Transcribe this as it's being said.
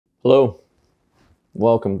Hello,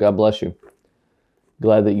 welcome, God bless you.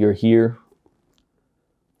 Glad that you're here.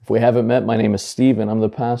 If we haven't met, my name is Stephen. I'm the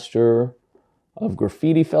pastor of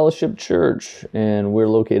Graffiti Fellowship Church, and we're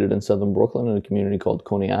located in southern Brooklyn in a community called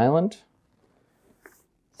Coney Island.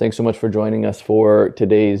 Thanks so much for joining us for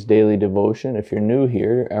today's daily devotion. If you're new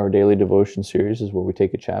here, our daily devotion series is where we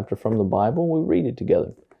take a chapter from the Bible and we read it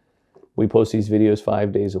together. We post these videos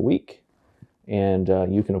 5 days a week, and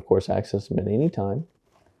you can, of course, access them at any time.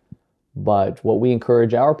 But what we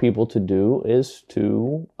encourage our people to do is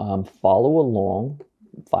to follow along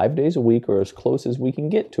 5 days a week or as close as we can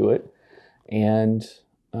get to it and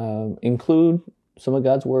include some of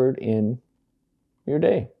God's Word in your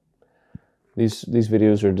day. These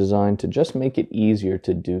videos are designed to just make it easier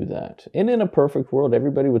to do that. And in a perfect world,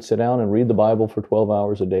 everybody would sit down and read the Bible for 12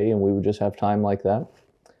 hours a day and we would just have time like that.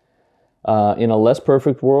 In a less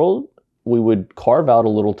perfect world, we would carve out a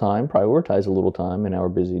little time, prioritize a little time in our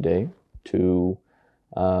busy day to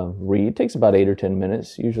read. It takes about 8 or 10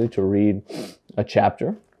 minutes usually to read a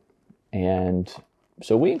chapter. And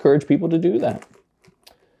so we encourage people to do that.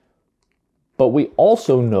 But we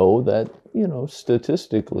also know that,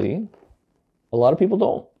 statistically, a lot of people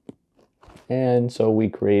don't. And so we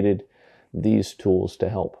created these tools to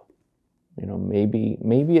help. Maybe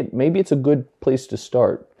it's a good place to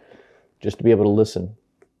start, just to be able to listen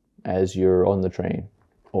as you're on the train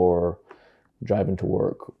or driving to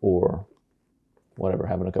work or whatever,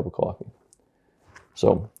 having a cup of coffee.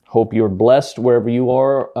 So hope you're blessed wherever you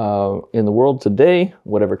are in the world today,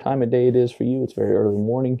 whatever time of day it is for you. It's very early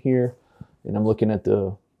morning here, and I'm looking at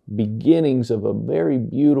the beginnings of a very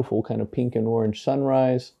beautiful kind of pink and orange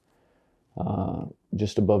sunrise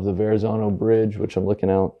just above the Verrazano Bridge, which I'm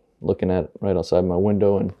looking at right outside my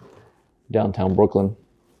window in downtown Brooklyn.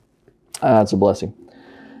 It's a blessing.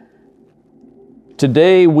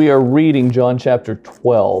 Today we are reading John chapter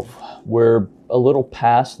 12. We're a little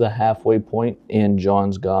past the halfway point in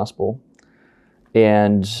John's gospel.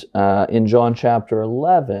 And in John chapter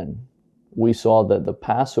 11, we saw that the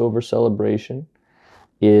Passover celebration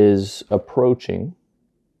is approaching,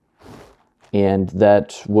 and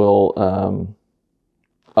that will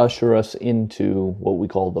usher us into what we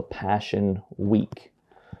call the Passion Week.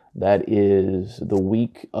 That is the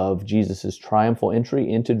week of Jesus' triumphal entry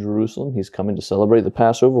into Jerusalem. He's coming to celebrate the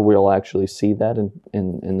Passover. We'll actually see that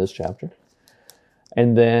in this chapter.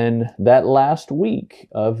 And then that last week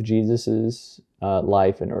of Jesus'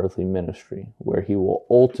 life and earthly ministry, where he will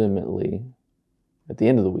ultimately, at the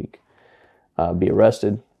end of the week, be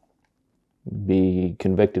arrested, be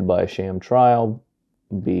convicted by a sham trial,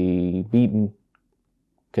 be beaten,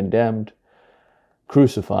 condemned,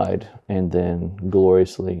 crucified, and then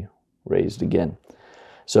gloriously raised again.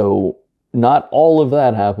 So not all of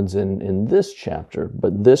that happens in this chapter,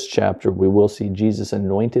 but this chapter we will see Jesus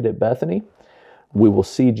anointed at Bethany. We will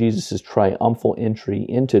see Jesus' triumphal entry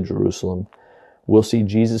into Jerusalem. We'll see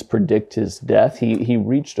Jesus predict his death. He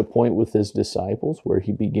reached a point with his disciples where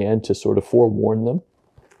he began to sort of forewarn them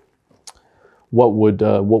what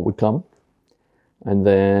would come. And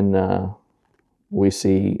then we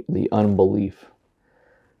see the unbelief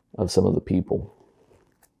of some of the people.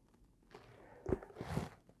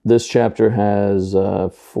 This chapter has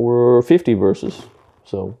 50 verses,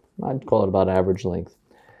 so I'd call it about average length.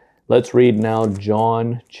 Let's read now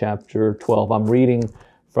John chapter 12. I'm reading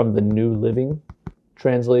from the New Living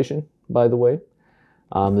Translation, by the way.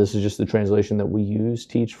 This is just the translation that we use,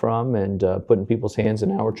 teach from, and put in people's hands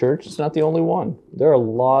in our church. It's not the only one. There are a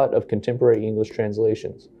lot of contemporary English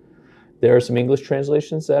translations. There are some English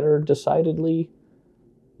translations that are decidedly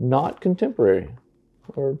not contemporary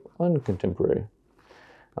or uncontemporary.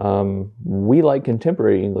 We like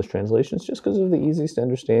contemporary English translations just because they're the easiest to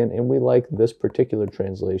understand, and we like this particular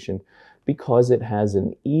translation because it has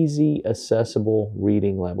an easy, accessible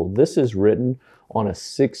reading level. This is written on a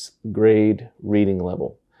 6th grade reading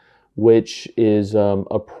level, which is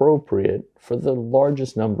appropriate for the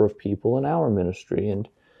largest number of people in our ministry. And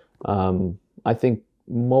I think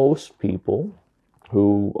most people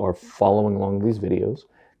who are following along these videos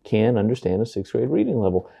can understand a 6th grade reading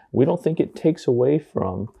level. We don't think it takes away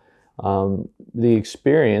from the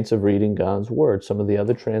experience of reading God's Word. Some of the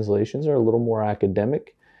other translations are a little more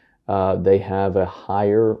academic. They have a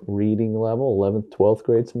higher reading level, 11th, 12th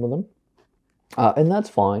grade, some of them. And that's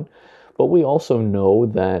fine. But we also know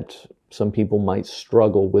that some people might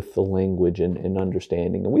struggle with the language and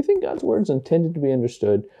understanding. And we think God's Word is intended to be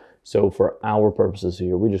understood. So for our purposes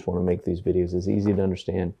here, we just want to make these videos as easy to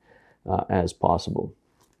understand as possible.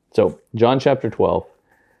 So, John chapter 12.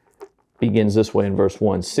 begins this way in verse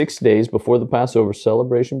 1. 6 days before the Passover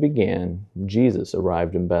celebration began, Jesus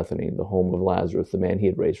arrived in Bethany, the home of Lazarus, the man he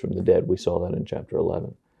had raised from the dead. We saw that in chapter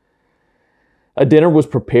 11. A dinner was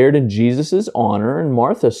prepared in Jesus' honor, and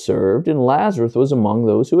Martha served, and Lazarus was among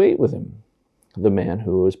those who ate with him. The man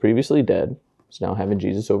who was previously dead was now having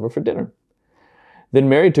Jesus over for dinner. Then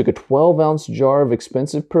Mary took a 12-ounce jar of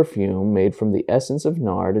expensive perfume made from the essence of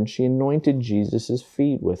nard, and she anointed Jesus'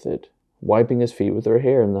 feet with it, wiping his feet with her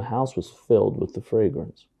hair, and the house was filled with the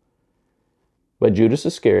fragrance. But Judas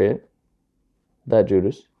Iscariot, that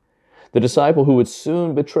Judas, the disciple who would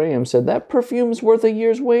soon betray him, said, "That perfume's worth a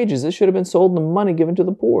year's wages. It should have been sold and the money given to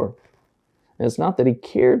the poor." And it's not that he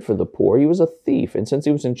cared for the poor. He was a thief, and since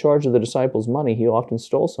he was in charge of the disciples' money, he often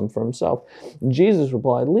stole some for himself. Jesus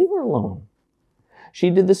replied, "Leave her alone. She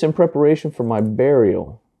did this in preparation for my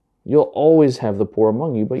burial. You'll always have the poor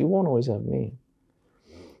among you, but you won't always have me."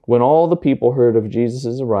 When all the people heard of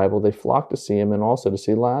Jesus' arrival, they flocked to see him and also to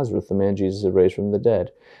see Lazarus, the man Jesus had raised from the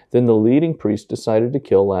dead. Then the leading priests decided to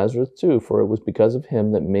kill Lazarus too, for it was because of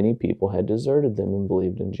him that many people had deserted them and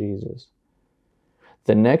believed in Jesus.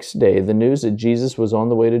 The next day, the news that Jesus was on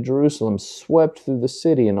the way to Jerusalem swept through the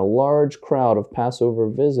city, and a large crowd of Passover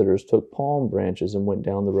visitors took palm branches and went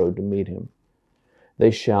down the road to meet him. They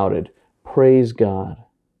shouted, "Praise God!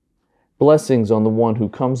 Blessings on the one who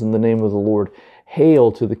comes in the name of the Lord!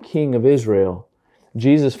 Hail to the King of Israel!"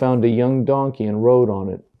 Jesus found a young donkey and rode on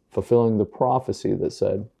it, fulfilling the prophecy that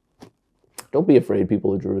said, "Don't be afraid,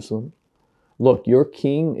 people of Jerusalem. Look, your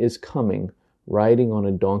king is coming, riding on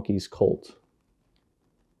a donkey's colt."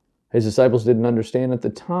 His disciples didn't understand at the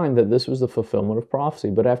time that this was the fulfillment of prophecy,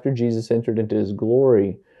 but after Jesus entered into his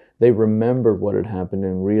glory, they remembered what had happened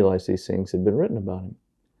and realized these things had been written about him.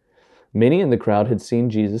 Many in the crowd had seen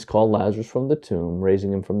Jesus call Lazarus from the tomb,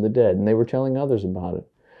 raising him from the dead, and they were telling others about it.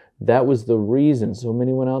 That was the reason so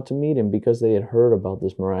many went out to meet him, because they had heard about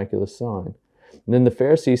this miraculous sign. And then the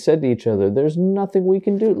Pharisees said to each other, "There's nothing we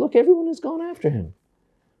can do. Look, everyone has gone after him."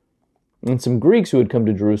 And some Greeks who had come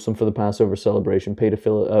to Jerusalem for the Passover celebration paid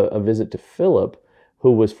a visit to Philip,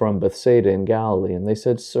 who was from Bethsaida in Galilee, and they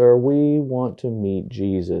said, "Sir, we want to meet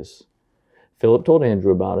Jesus." Philip told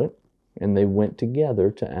Andrew about it, and they went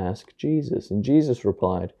together to ask Jesus. And Jesus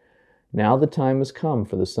replied, "Now the time has come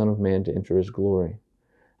for the Son of Man to enter his glory.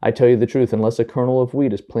 I tell you the truth, unless a kernel of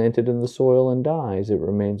wheat is planted in the soil and dies, it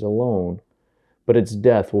remains alone. But its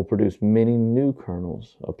death will produce many new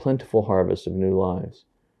kernels, a plentiful harvest of new lives.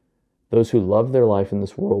 Those who love their life in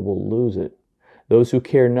this world will lose it. Those who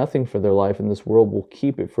care nothing for their life in this world will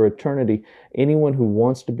keep it for eternity. Anyone who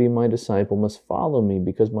wants to be my disciple must follow me,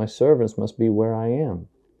 because my servants must be where I am.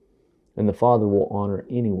 And the Father will honor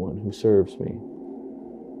anyone who serves me.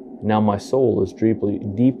 Now my soul is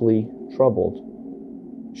deeply troubled.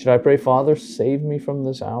 Should I pray, 'Father, save me from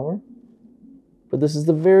this hour'? But this is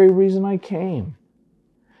the very reason I came.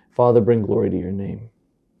 Father, bring glory to your name."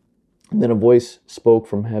 And then a voice spoke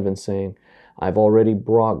from heaven, saying, "I've already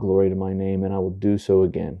brought glory to my name, and I will do so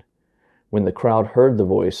again." When the crowd heard the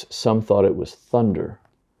voice, some thought it was thunder,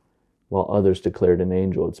 while others declared an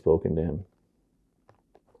angel had spoken to him.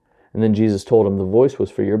 And then Jesus told him, "The voice was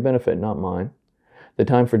for your benefit, not mine. The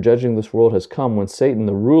time for judging this world has come, when Satan,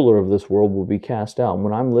 the ruler of this world, will be cast out. And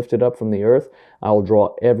when I'm lifted up from the earth, I will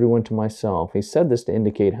draw everyone to myself." He said this to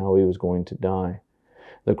indicate how he was going to die.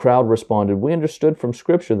 The crowd responded, "We understood from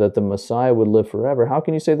Scripture that the Messiah would live forever. How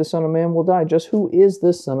can you say the Son of Man will die? Just who is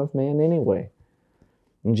this Son of Man anyway?"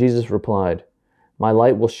 And Jesus replied, "My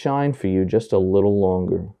light will shine for you just a little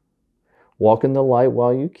longer. Walk in the light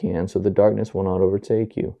while you can, so the darkness will not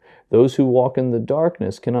overtake you. Those who walk in the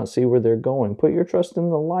darkness cannot see where they're going. Put your trust in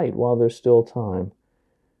the light while there's still time.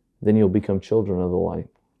 Then you'll become children of the light."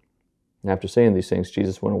 And after saying these things,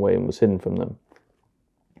 Jesus went away and was hidden from them.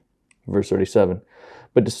 Verse 37.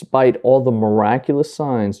 But despite all the miraculous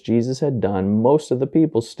signs Jesus had done, most of the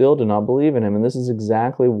people still did not believe in him. And this is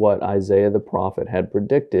exactly what Isaiah the prophet had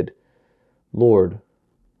predicted. "Lord,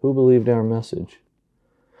 who believed our message?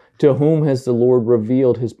 To whom has the Lord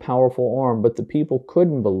revealed his powerful arm?" But the people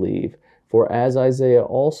couldn't believe, for as Isaiah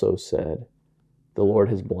also said, "The Lord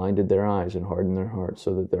has blinded their eyes and hardened their hearts,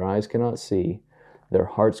 so that their eyes cannot see, their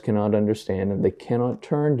hearts cannot understand, and they cannot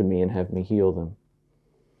turn to me and have me heal them."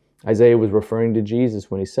 Isaiah was referring to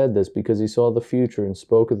Jesus when he said this, because he saw the future and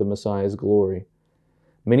spoke of the Messiah's glory.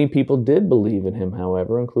 Many people did believe in him,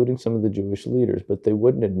 however, including some of the Jewish leaders, but they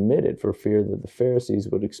wouldn't admit it for fear that the Pharisees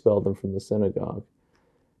would expel them from the synagogue.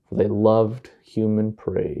 For they loved human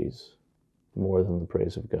praise more than the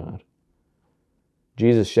praise of God.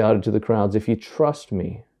 Jesus shouted to the crowds, "If you trust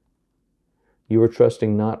me, you are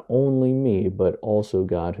trusting not only me, but also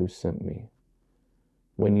God who sent me.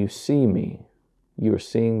 When you see me, you are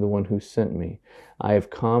seeing the one who sent me. I have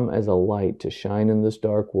come as a light to shine in this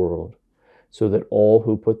dark world, so that all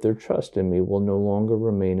who put their trust in me will no longer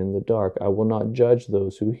remain in the dark. I will not judge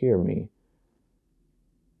those who hear me,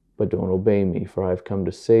 but don't obey me, for I have come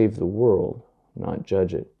to save the world, not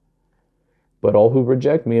judge it. But all who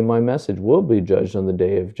reject me and my message will be judged on the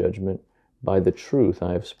day of judgment by the truth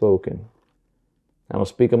I have spoken. I will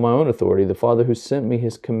speak on my own authority. The Father who sent me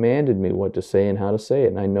has commanded me what to say and how to say it,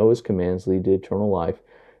 and I know his commands lead to eternal life.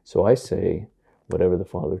 So I say whatever the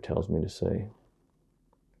Father tells me to say.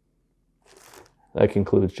 That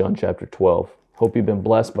concludes John chapter 12. Hope you've been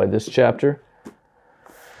blessed by this chapter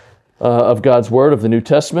of God's Word, of the New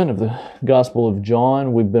Testament, of the Gospel of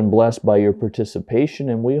John. We've been blessed by your participation,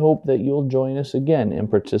 and we hope that you'll join us again and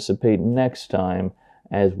participate next time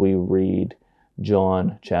as we read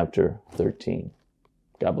John chapter 13.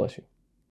 God bless you.